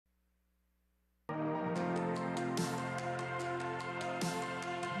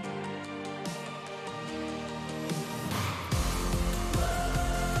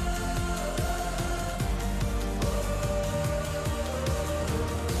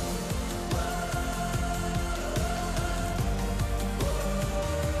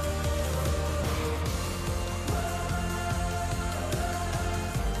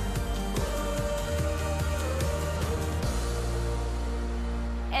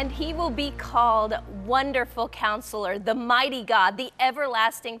And he will be called Wonderful Counselor, the Mighty God, the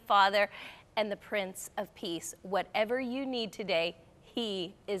Everlasting Father, and the Prince of Peace. Whatever you need today,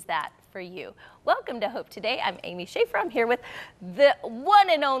 he is that for you. Welcome to Hope Today. I'm Amy Schaefer. I'm here with the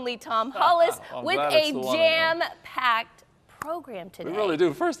one and only Tom Hollis with a jam-packed program today. We really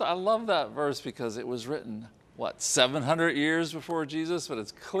do. First, I love that verse because it was written, what, 700 years before Jesus? But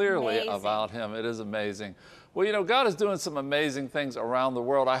it's clearly about him. It is amazing. Well, you know, God is doing some amazing things around the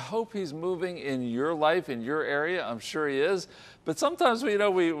world. I hope he's moving in your life, in your area. I'm sure he is. But sometimes, we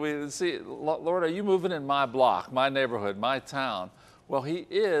see, Lord, are you moving in my block, my neighborhood, my town? Well, he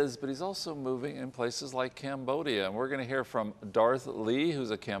is, but he's also moving in places like Cambodia. And we're going to hear from Dareth Ly,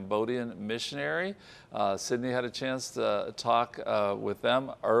 who's a Cambodian missionary. Sydney had a chance to talk with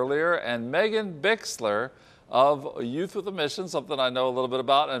them earlier. And Megan Bixler of Youth with a Mission, something I know a little bit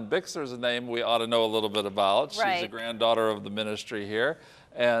about. And Bixler's a name we ought to know a little bit about. Right. She's a granddaughter of the ministry here.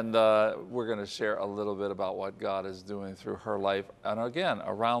 And we're going to share a little bit about what God is doing through her life, and again,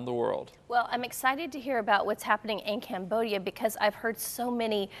 around the world. Well, I'm excited to hear about what's happening in Cambodia because I've heard so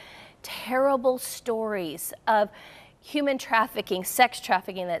many terrible stories of human trafficking, sex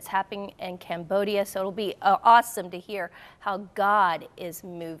trafficking that's happening in Cambodia. So it'll be awesome to hear how God is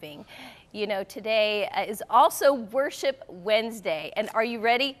moving. You know, today is also Worship Wednesday. And are you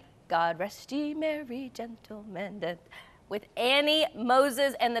ready? God rest ye merry gentlemen. With Annie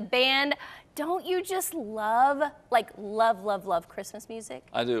Moses and the band. Don't you just love Christmas music?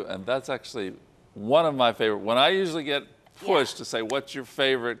 I do, and that's actually one of my favorite. When I usually get pushed to say, what's your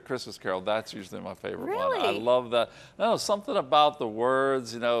favorite Christmas carol? That's usually my favorite one. I love that. No, something about the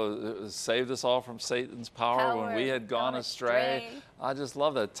words, you know, saved us all from Satan's power when we had gone astray. I just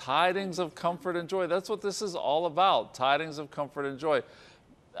love that. Tidings of comfort and joy. That's what this is all about, tidings of comfort and joy.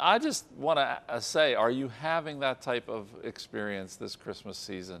 I just want to say, are you having that type of experience this Christmas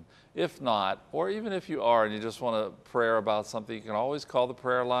season? If not, or even if you are and you just want to pray about something, you can always call the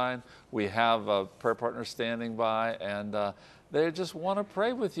prayer line. We have a prayer partner standing by, and they just want to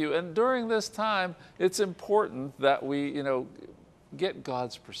pray with you. And during this time, it's important that we, you know, get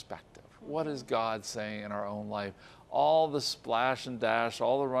God's perspective. What is God saying in our own life? All the splash and dash,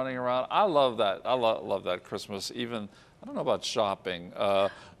 all the running around. I love that. I love that Christmas. Even, I don't know about shopping.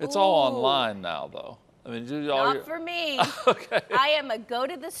 It's all online now, though. I mean, not for me. Okay. I am a go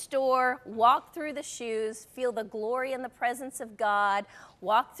to the store, walk through the shoes, feel the glory and the presence of God,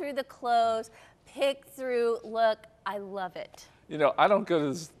 walk through the clothes, pick through, look, I love it. You know, I don't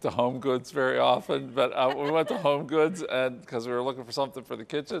go to Home Goods very often, but we went to Home Goods and because we were looking for something for the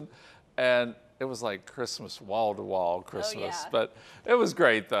kitchen, and it was like Christmas, wall-to-wall Christmas. Oh, yeah. But it was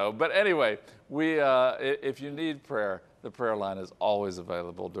great, though. But anyway, if you need prayer, the prayer line is always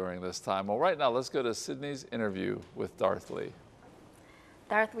available during this time. Well, right now, let's go to Sydney's interview with Dareth Ly.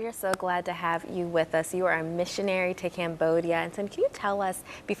 Dareth, we are so glad to have you with us. You are a missionary to Cambodia. And so can you tell us,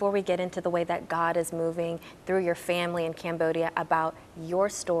 before we get into the way that God is moving through your family in Cambodia, about your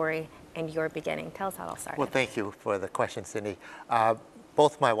story and your beginning? Tell us how it all started. Well, thank you for the question, Sydney.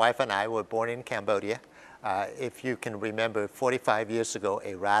 Both my wife and I were born in Cambodia. If you can remember, 45 years ago,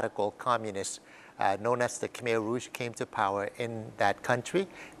 a radical communist known as the Khmer Rouge came to power in that country.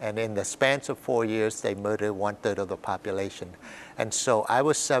 And in the span of 4 years, they murdered 1/3 of the population. And so I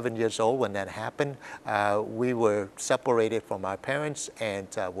was 7 years old when that happened. We were separated from our parents and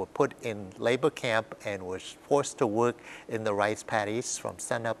were put in labor camp and were forced to work in the rice paddies from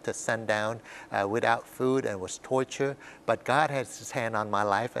sunup to sundown without food, and was tortured. But God has his hand on my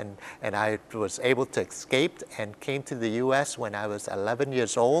life, and I was able to escape and came to the U.S. when I was 11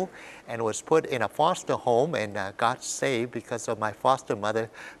 years old and was put in a foster home and got saved because of my foster mother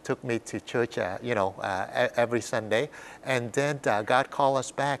took me to church, every Sunday. And then God called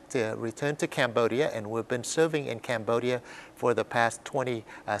us back to return to Cambodia, and we've been serving in Cambodia for the past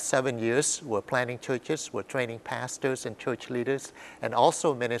 27 years. We're planting churches, we're training pastors and church leaders, and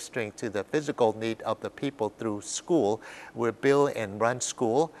also ministering to the physical need of the people through school. We build and run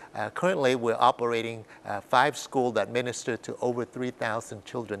school. Currently, we're operating 5 schools that minister to over 3,000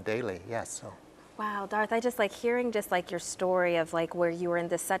 children daily. Yes. So. Wow, Dareth, I just like hearing just like your story of like where you were in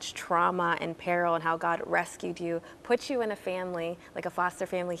this such trauma and peril and how God rescued you, put you in a family, like a foster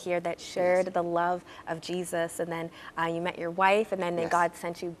family here that shared the love of Jesus, and then you met your wife, and then God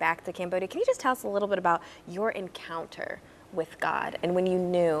sent you back to Cambodia. Can you just tell us a little bit about your encounter with God and when you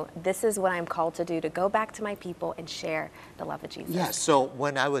knew this is what I'm called to do, to go back to my people and share the love of Jesus? Yeah, so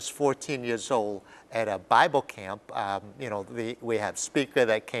when I was 14 years old at a Bible camp, we have speaker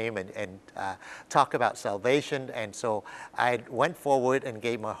that came and talk about salvation, and so I went forward and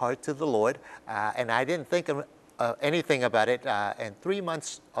gave my heart to the Lord, and I didn't think anything about it. And 3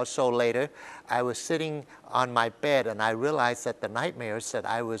 months or so later, I was sitting on my bed and I realized that the nightmares that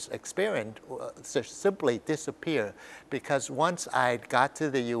I was experiencing simply disappeared, because once I got to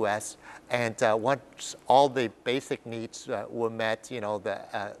the U.S. and once all the basic needs were met, you know,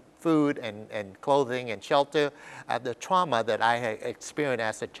 the food and clothing and shelter, the trauma that I had experienced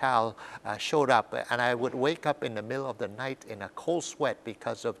as a child showed up. And I would wake up in the middle of the night in a cold sweat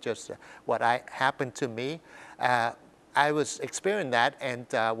because of just what happened to me. I was experiencing that, and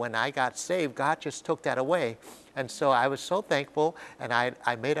when I got saved, God just took that away. And so I was so thankful, and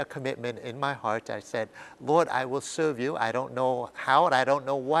I made a commitment in my heart. I said, Lord, I will serve you. I don't know how and I don't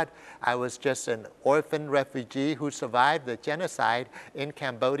know what. I was just an orphan refugee who survived the genocide in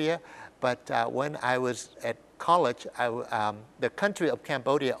Cambodia. But when I was at college, the country of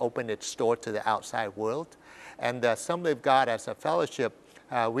Cambodia opened its door to the outside world. And Assembly of God, as a fellowship,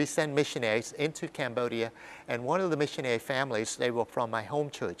 we send missionaries into Cambodia, and one of the missionary families, they were from my home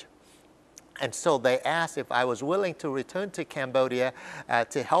church. And so they asked if I was willing to return to Cambodia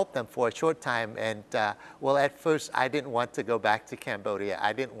to help them for a short time. And well, at first I didn't want to go back to Cambodia.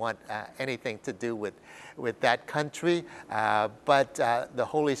 I didn't want anything to do with that country. But the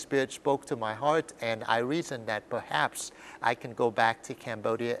Holy Spirit spoke to my heart, and I reasoned that perhaps I can go back to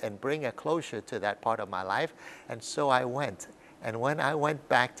Cambodia and bring a closure to that part of my life. And so I went. And when I went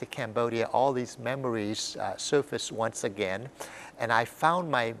back to Cambodia, all these memories surfaced once again. And I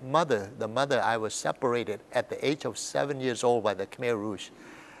found my mother, the mother I was separated at the age of 7 years old by the Khmer Rouge.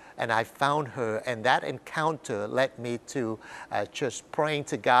 And I found her, and that encounter led me to just praying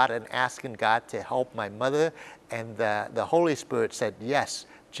to God and asking God to help my mother. And the Holy Spirit said, yes,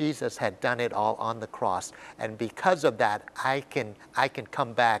 Jesus had done it all on the cross. And because of that, I can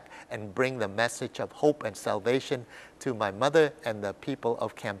come back and bring the message of hope and salvation to my mother and the people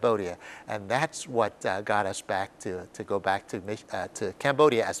of Cambodia. And that's what got us back to go back to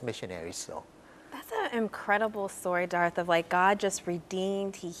Cambodia as missionaries. So. That's an incredible story, Dareth, of like God just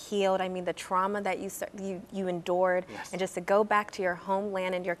redeemed, He healed. I mean, the trauma that you endured, yes. And just to go back to your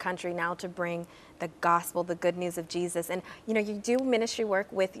homeland and your country now to bring the gospel, the good news of Jesus. And you know, you do ministry work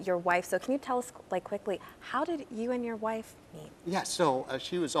with your wife. So can you tell us, like, quickly, how did you and your wife meet? Yeah, so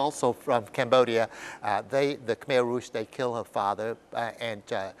she was also from Cambodia. The Khmer Rouge, they killed her father,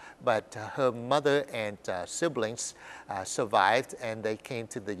 but her mother and siblings survived, and they came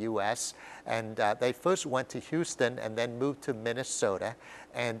to the U.S. And they first went to Houston and then moved to Minnesota.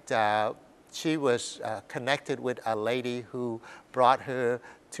 And she was connected with a lady who brought her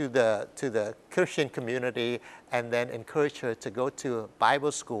to the Christian community and then encouraged her to go to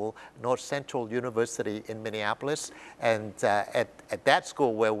Bible school, North Central University in Minneapolis. And at that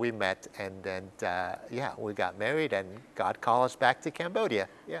school where we met, and yeah, we got married, and God called us back to Cambodia.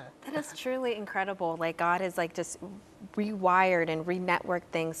 Yeah. That is truly incredible. Like God has like just rewired and re-networked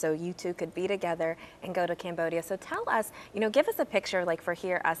things so you two could be together and go to Cambodia. So tell us, you know, give us a picture like for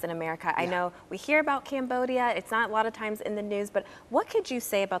here, us in America. Yeah. I know we hear about Cambodia. It's not a lot of times in the news, but what could you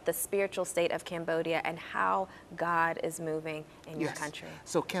say about the spiritual state of Cambodia and how God is moving in your country?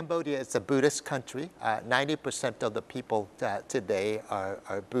 So Cambodia is a Buddhist country. 90% of the people today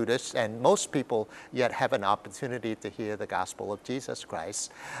are Buddhists, and most people yet have an opportunity to hear the gospel of Jesus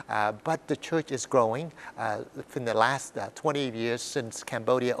Christ. But the church is growing. In the last 20 years since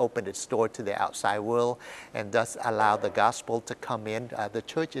Cambodia opened its door to the outside world and thus allowed the gospel to come in, the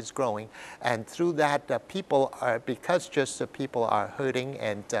church is growing. And through that, people are, because just the people are hurting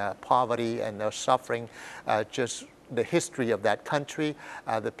and poverty and they're suffering, just the history of that country,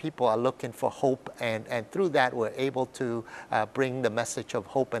 the people are looking for hope, and through that we're able to bring the message of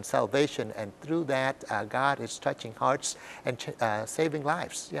hope and salvation, and through that God is touching hearts and saving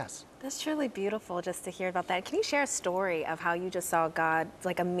lives. Yes. That's truly beautiful just to hear about that. Can you share a story of how you just saw God,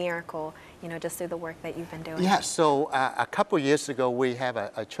 like a miracle, you know, just through the work that you've been doing? Yeah, so a couple years ago, we have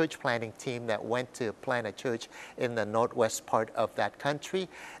a church planting team that went to plant a church in the northwest part of that country.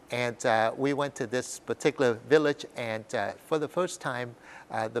 And we went to this particular village, and for the first time,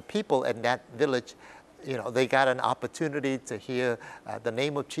 the people in that village, you know, they got an opportunity to hear the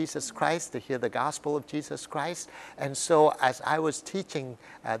name of Jesus Christ, to hear the gospel of Jesus Christ. And so as I was teaching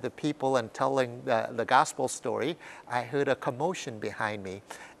the people and telling the gospel story, I heard a commotion behind me.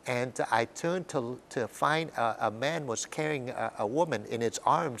 And I turned to find a man was carrying a woman in his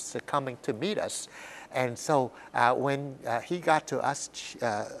arms coming to meet us. And so when he got to us,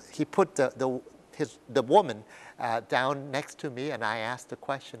 he put the woman down next to me, and I asked a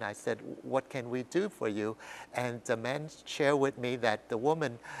question. I said, what can we do for you? And the man shared with me that the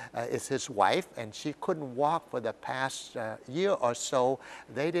woman is his wife, and she couldn't walk for the past year or so.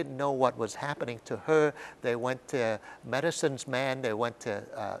 They didn't know what was happening to her. They went to medicine's man, they went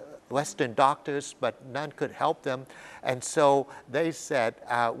to Western doctors, but none could help them. And so they said,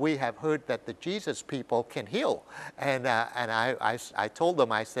 we have heard that the Jesus people can heal. And I told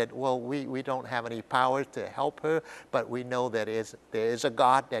them, I said, well, we don't have any power to help her, but we know that there is a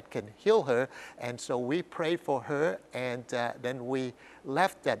God that can heal her. And so we prayed for her, and then we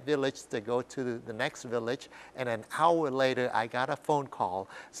left that village to go to the next village. And an hour later, I got a phone call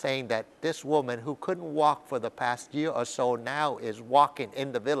saying that this woman who couldn't walk for the past year or so now is walking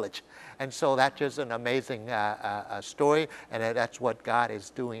in the village. And so that's just an amazing story, and that's what God is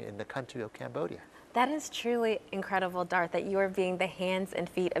doing in the country of Cambodia. That is truly incredible, Darth, that you are being the hands and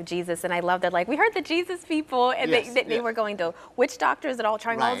feet of Jesus. And I love that, like, we heard the Jesus people, and yes, they were going to witch doctors and all,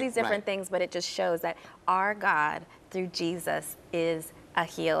 trying all these different right. things, but it just shows that our God, through Jesus, is a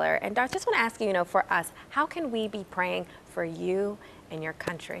healer. And Darth, just want to ask you, for us, how can we be praying for you and your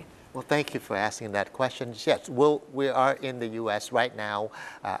country? Well, thank you for asking that question. Yes, we are in the U.S. right now,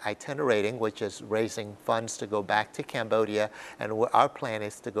 itinerating, which is raising funds to go back to Cambodia. And our plan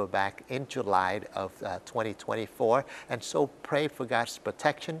is to go back in July of 2024. And so pray for God's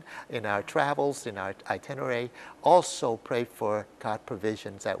protection in our travels, in our itinerary. Also pray for God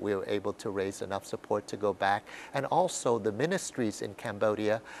provisions that we are able to raise enough support to go back. And also the ministries in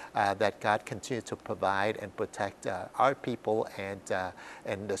Cambodia that God continue to provide and protect our people and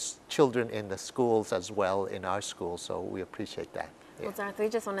the children in the schools as well in our schools. So we appreciate that. Yeah. Well, Darth, we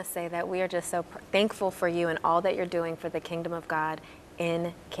just want to say that we are just so thankful for you and all that you're doing for the kingdom of God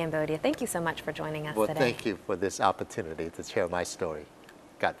in Cambodia. Thank you so much for joining us today. Well, thank you for this opportunity to share my story.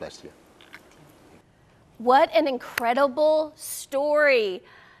 God bless you. What an incredible story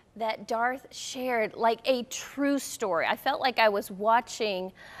that Darth shared, like a true story. I felt like I was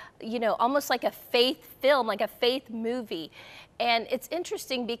watching, almost like a faith film, like a faith movie. And it's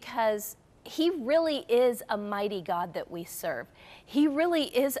interesting because he really is a mighty God that we serve. He really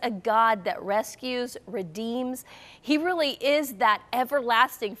is a God that rescues, redeems. He really is that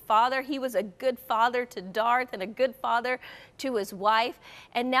everlasting Father. He was a good father to Darth and a good father to his wife.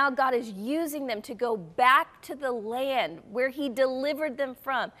 And now God is using them to go back to the land where he delivered them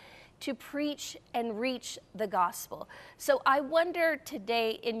from, to preach and reach the gospel. So I wonder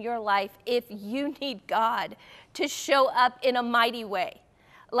today in your life if you need God to show up in a mighty way.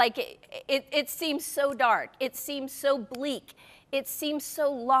 Like it seems so dark, it seems so bleak, it seems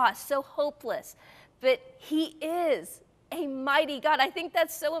so lost, so hopeless, but he is a mighty God. I think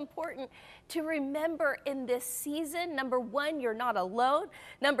that's so important to remember in this season. Number one, you're not alone.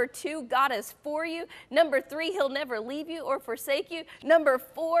 Number two, God is for you. Number three, he'll never leave you or forsake you. Number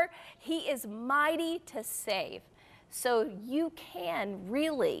four, he is mighty to save. So you can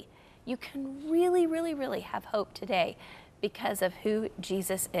really have hope today because of who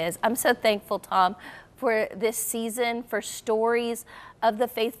Jesus is. I'm so thankful, Tom, for this season, for stories of the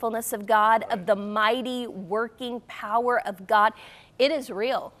faithfulness of God, of the mighty working power of God. It is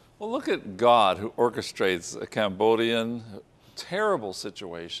real. Well, look at God who orchestrates a Cambodian terrible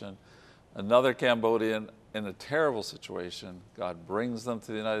situation, another Cambodian in a terrible situation. God brings them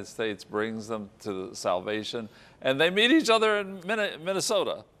to the United States, brings them to the salvation, and they meet each other in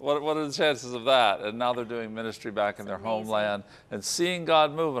Minnesota. What are the chances of that? And now they're doing ministry back in their homeland and seeing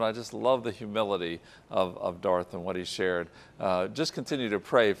God move. And I just love the humility of Darth and what he shared. Just continue to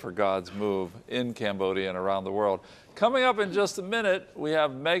pray for God's move in Cambodia and around the world. Coming up in just a minute, we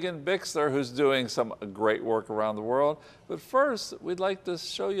have Megan Bixler, who's doing some great work around the world. But first, we'd like to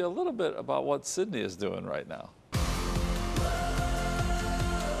show you a little bit about what Sydney is doing right now.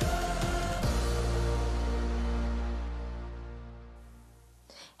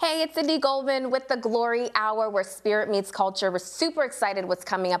 Hey, it's Sydney Goldman with the Glory Hour, where spirit meets culture. We're super excited what's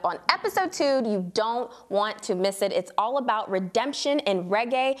coming up on episode 2. You don't want to miss it. It's all about redemption in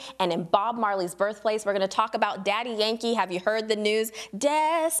reggae and in Bob Marley's birthplace. We're going to talk about Daddy Yankee. Have you heard the news?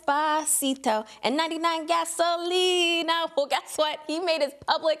 Despacito and 99 Gasolina. Well, guess what? He made his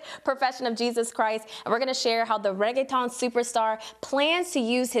public profession of Jesus Christ. And we're going to share how the reggaeton superstar plans to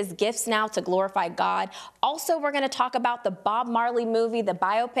use his gifts now to glorify God. Also, we're going to talk about the Bob Marley movie, the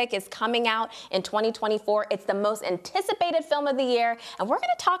biopic biopic is coming out in 2024. It's the most anticipated film of the year, and we're going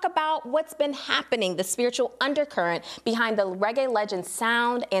to talk about what's been happening, the spiritual undercurrent behind the reggae legend's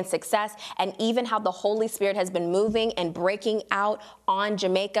sound and success, and even how the Holy Spirit has been moving and breaking out on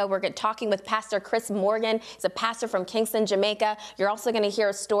Jamaica. We're talking with Pastor Chris Morgan. He's a pastor from Kingston, Jamaica. You're also going to hear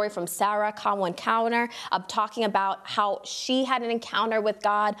a story from Sarah Cowan-Cowner of talking about how she had an encounter with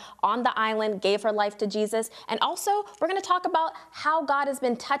God on the island, gave her life to Jesus. And also, we're going to talk about how God has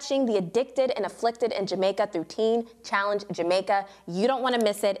been touching the addicted and afflicted in Jamaica through Teen Challenge Jamaica. You don't want to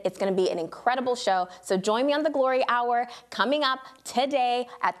miss it. It's going to be an incredible show. So join me on the Glory Hour coming up today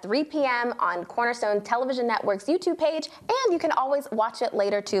at 3 p.m. on Cornerstone Television Network's YouTube page. And you can always watch it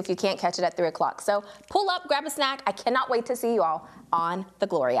later, too, if you can't catch it at 3 o'clock. So pull up, grab a snack. I cannot wait to see you all on the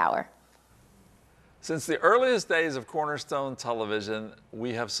Glory Hour. Since the earliest days of Cornerstone Television,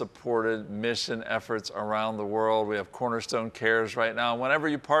 we have supported mission efforts around the world. We have Cornerstone Cares right now. Whenever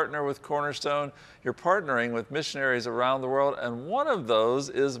you partner with Cornerstone, you're partnering with missionaries around the world, and one of those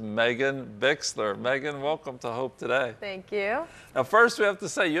is Megan Bixler. Megan, welcome to Hope Today. Thank you. Now, first we have to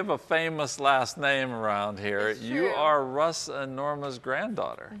say you have a famous last name around here. It's you true. are Russ and Norma's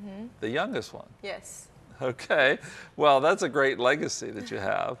granddaughter, the youngest one. Yes. Okay, well, that's a great legacy that you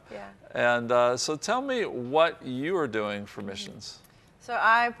have. Yeah. And so tell me what you are doing for missions. So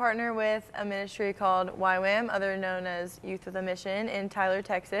I partner with a ministry called YWAM, other known as Youth with a Mission, in Tyler,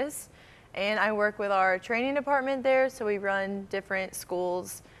 Texas. And I work with our training department there, so we run different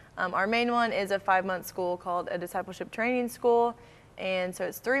schools. Our main one is a 5-month school called a discipleship training school. And so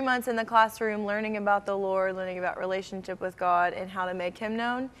it's 3 months in the classroom learning about the Lord, learning about relationship with God and how to make Him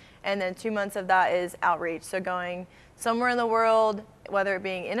known. And then 2 months of that is outreach. So going somewhere in the world, whether it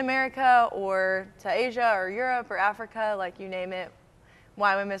being in America or to Asia or Europe or Africa, like you name it,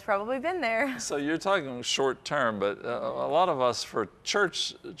 YWAM has probably been there. So you're talking short term, but a lot of us for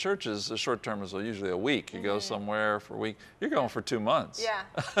churches, the short term is usually a week. You go somewhere for a week. You're going for 2 months.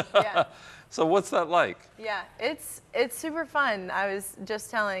 Yeah, yeah. So what's that like? Yeah, it's super fun. I was just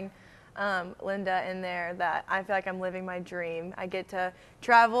telling Linda in there that I feel like I'm living my dream. I get to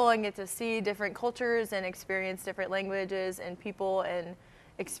travel and get to see different cultures and experience different languages and people and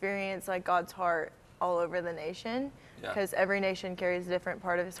experience like God's heart all over the nation, because every nation carries a different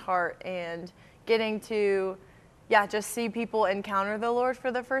part of His heart, and getting to just see people encounter the Lord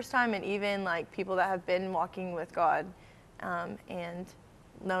for the first time, and even like people that have been walking with God and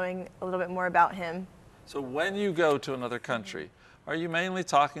knowing a little bit more about Him. So when you go to another country, are you mainly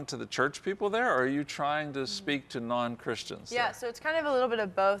talking to the church people there, or are you trying to speak to non-Christians? Yeah, so it's kind of a little bit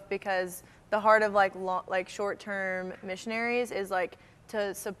of both, because the heart of like short-term missionaries is like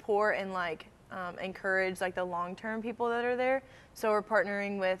to support and like encourage like the long-term people that are there. So we're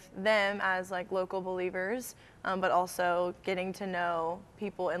partnering with them as like local believers, but also getting to know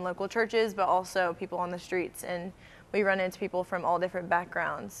people in local churches, but also people on the streets, and we run into people from all different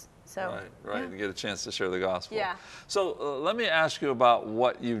backgrounds. So, right, to get a chance to share the gospel. Yeah. So let me ask you about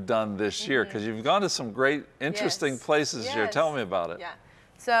what you've done this year, because you've gone to some great, interesting places here. Tell me about it. Yeah.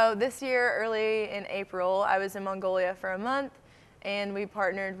 So this year, early in April, I was in Mongolia for a month, and we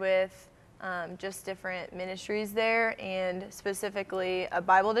partnered with just different ministries there, and specifically a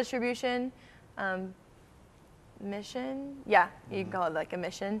Bible distribution mission. Yeah, you can call it like a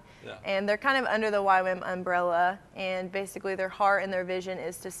mission. Yeah. And they're kind of under the YWAM umbrella, and basically their heart and their vision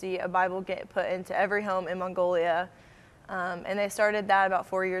is to see a Bible get put into every home in Mongolia. And they started that about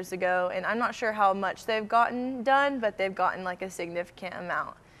 4 years ago, and I'm not sure how much they've gotten done, but they've gotten like a significant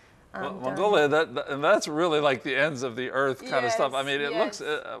amount. Mongolia, that's really like the ends of the earth kind of stuff. I mean, it looks,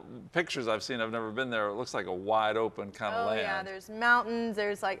 pictures I've seen, I've never been there, it looks like a wide open kind of land. Oh yeah, there's mountains,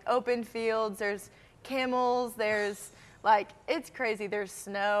 there's like open fields, there's camels, there's like, it's crazy, there's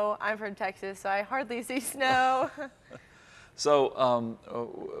snow. I'm from Texas, so I hardly see snow. So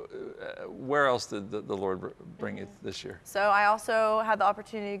where else did the Lord bring you this year? So I also had the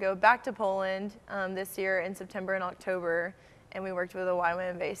opportunity to go back to Poland this year in September and October, and we worked with a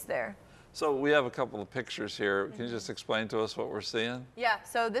YWAM base there. So we have a couple of pictures here. Can you just explain to us what we're seeing? Yeah,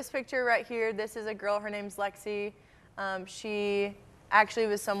 so this picture right here, this is a girl, her name's Lexi. She actually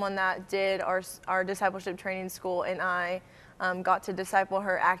was someone that did our discipleship training school, and I got to disciple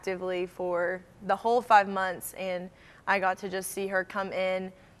her actively for the whole 5 months, and I got to just see her come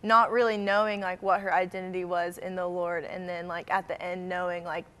in, not really knowing like what her identity was in the Lord, and then like at the end knowing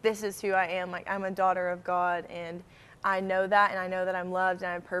like, this is who I am, like I'm a daughter of God, and I know that, and I know that I'm loved and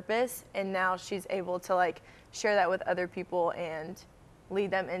I have purpose, and now she's able to like share that with other people and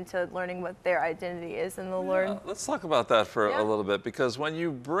lead them into learning what their identity is in the Lord. Let's talk about that for a little bit, because when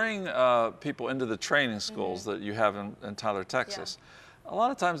you bring people into the training schools that you have in Tyler, Texas, A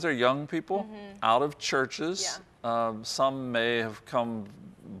lot of times they're young people out of churches. Some may have come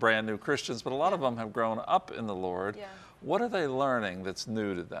brand new Christians, but a lot of them have grown up in the Lord. What are they learning that's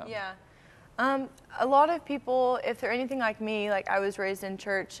new to them? A lot of people, if they're anything like me, like I was raised in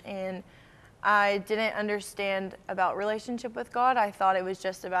church and I didn't understand about relationship with God. I thought it was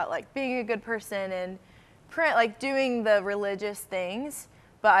just about like being a good person and like doing the religious things,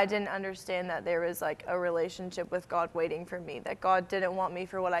 but I didn't understand that there was like a relationship with God waiting for me, that God didn't want me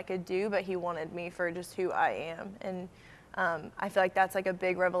for what I could do, but he wanted me for just who I am. And I feel like that's like a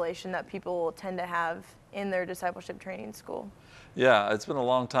big revelation that people tend to have in their discipleship training school. Yeah, it's been a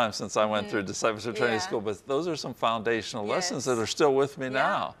long time since I went through discipleship training school, but those are some foundational lessons that are still with me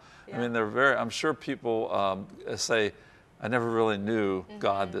now. I mean, they're very, I'm sure people say, I never really knew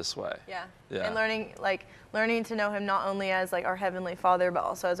God this way. And learning to know him not only as like our Heavenly Father, but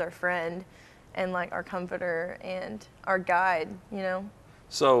also as our friend and like our comforter and our guide, you know?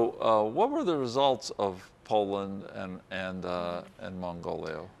 So what were the results of Poland and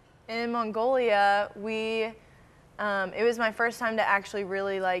Mongolia? In Mongolia, it was my first time to actually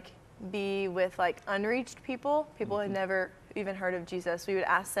really like be with like unreached people. People had never even heard of Jesus. We would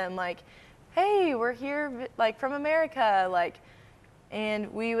ask them like, hey, we're here like from America, like, and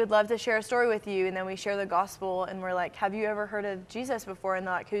we would love to share a story with you. And then we share the gospel and we're like, have you ever heard of Jesus before? And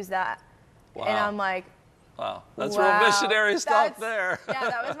they're like, who's that? Wow. And I'm like, wow, that's real missionary stuff there. Yeah,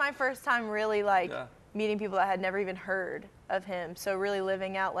 that was my first time really like meeting people that had never even heard of him. So really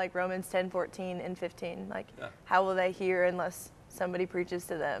living out like Romans 10:14 and 15, like how will they hear unless somebody preaches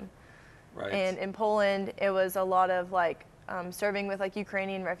to them? Right. And in Poland, it was a lot of like serving with like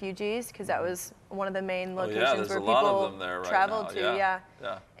Ukrainian refugees, because that was one of the main locations where people traveled to.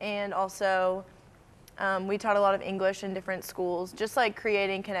 And also we taught a lot of English in different schools, just like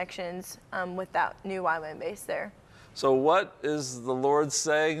creating connections with that new YWAM base there. So what is the Lord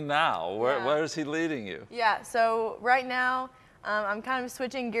saying now? Where is he leading you? Yeah, so right now I'm kind of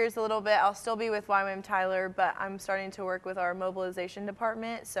switching gears a little bit. I'll still be with YWAM Tyler, but I'm starting to work with our mobilization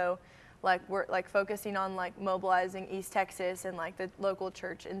department. So like we're like focusing on like mobilizing East Texas and like the local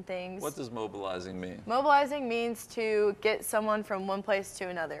church and things. What does mobilizing mean? Mobilizing means to get someone from one place to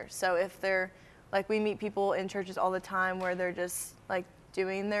another. So if they're like, we meet people in churches all the time where they're just like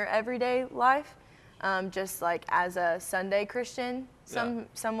doing their everyday life, just like as a Sunday Christian,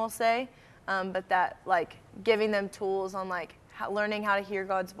 some will say, but that like giving them tools on like learning how to hear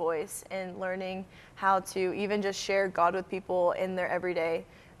God's voice and learning how to even just share God with people in their everyday,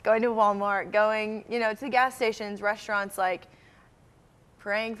 going to Walmart, going, you know, to the gas stations, restaurants, like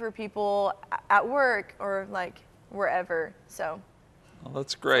praying for people at work or like wherever. So well,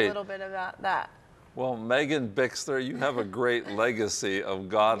 that's great. A little bit about that. Well, Megan Bixler, you have a great legacy of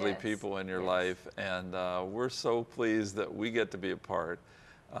godly people in your life, and we're so pleased that we get to be a part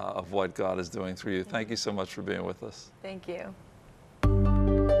of what God is doing through you. Thank you so much for being with us. Thank you.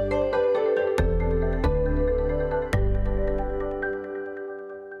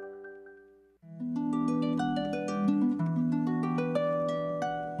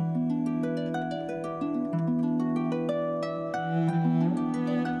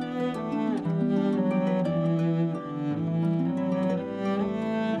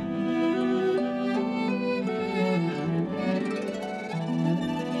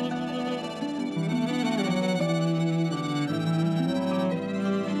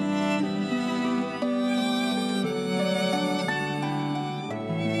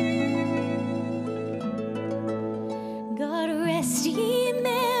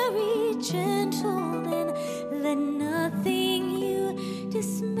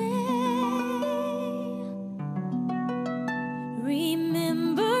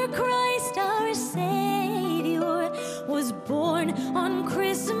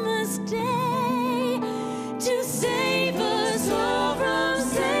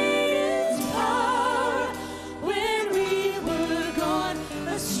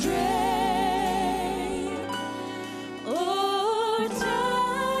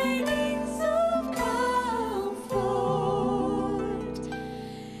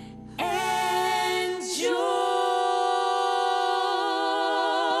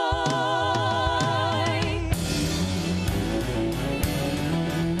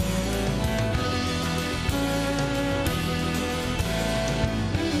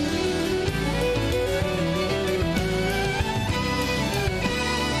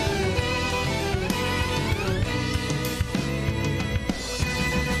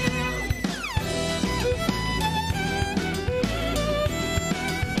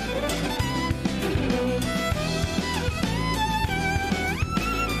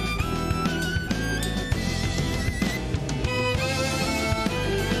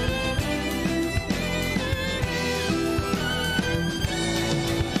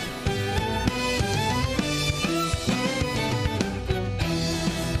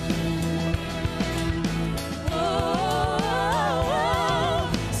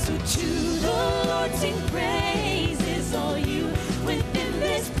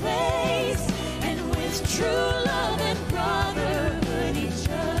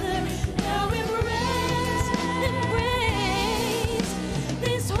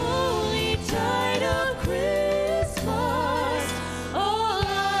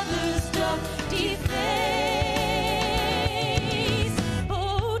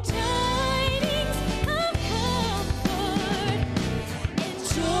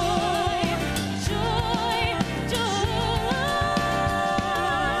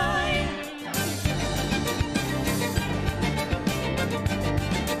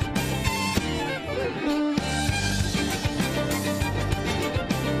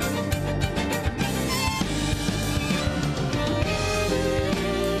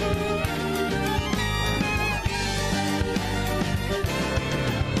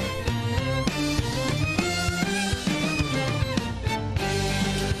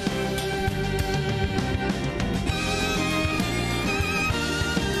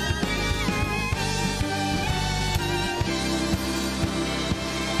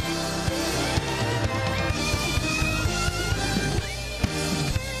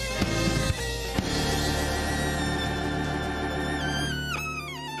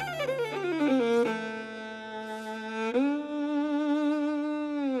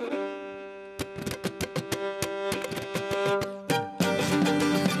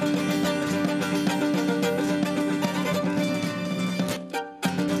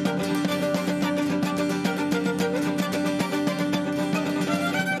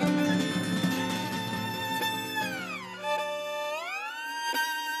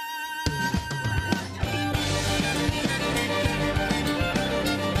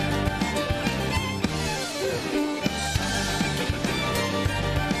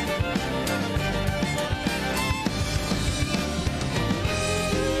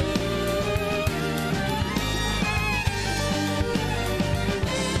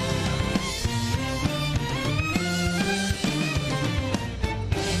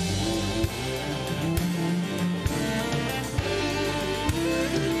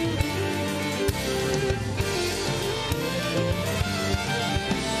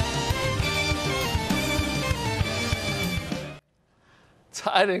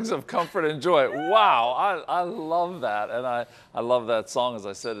 Tidings of comfort and joy. Wow, I love that. And I love that song, as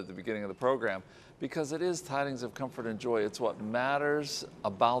I said at the beginning of the program, because it is tidings of comfort and joy. It's what matters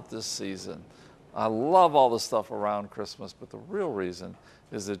about this season. I love all the stuff around Christmas, but the real reason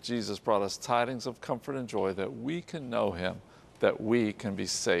is that Jesus brought us tidings of comfort and joy, that we can know him, that we can be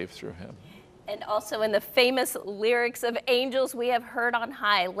saved through him. And also in the famous lyrics of Angels We Have Heard on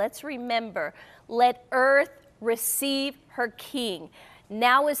High, let's remember, let earth receive her King.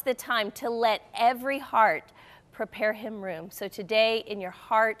 Now is the time to let every heart prepare him room. So today, in your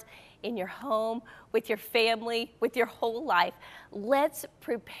heart, in your home, with your family, with your whole life, let's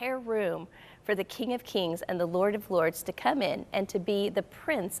prepare room for the King of Kings and the Lord of Lords to come in and to be the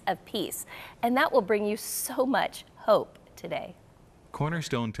Prince of Peace. And that will bring you so much hope today.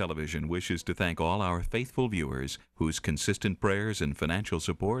 Cornerstone Television wishes to thank all our faithful viewers whose consistent prayers and financial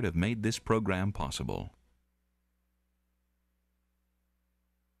support have made this program possible.